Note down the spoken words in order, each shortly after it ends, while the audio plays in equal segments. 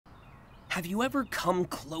Have you ever come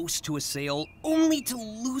close to a sale only to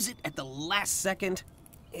lose it at the last second?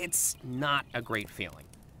 It's not a great feeling,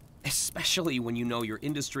 especially when you know your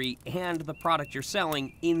industry and the product you're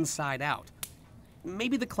selling inside out.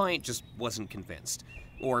 Maybe the client just wasn't convinced,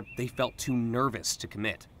 or they felt too nervous to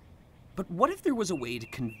commit. But what if there was a way to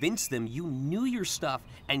convince them you knew your stuff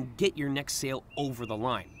and get your next sale over the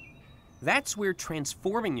line? That's where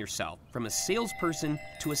transforming yourself from a salesperson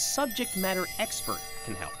to a subject matter expert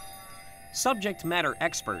can help. Subject matter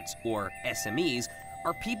experts, or SMEs,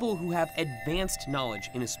 are people who have advanced knowledge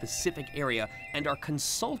in a specific area and are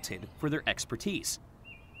consulted for their expertise.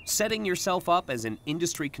 Setting yourself up as an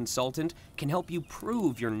industry consultant can help you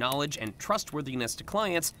prove your knowledge and trustworthiness to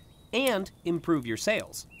clients and improve your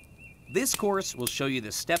sales. This course will show you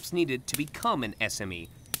the steps needed to become an SME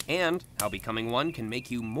and how becoming one can make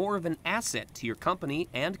you more of an asset to your company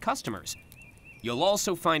and customers. You'll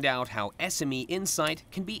also find out how SME insight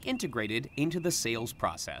can be integrated into the sales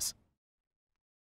process.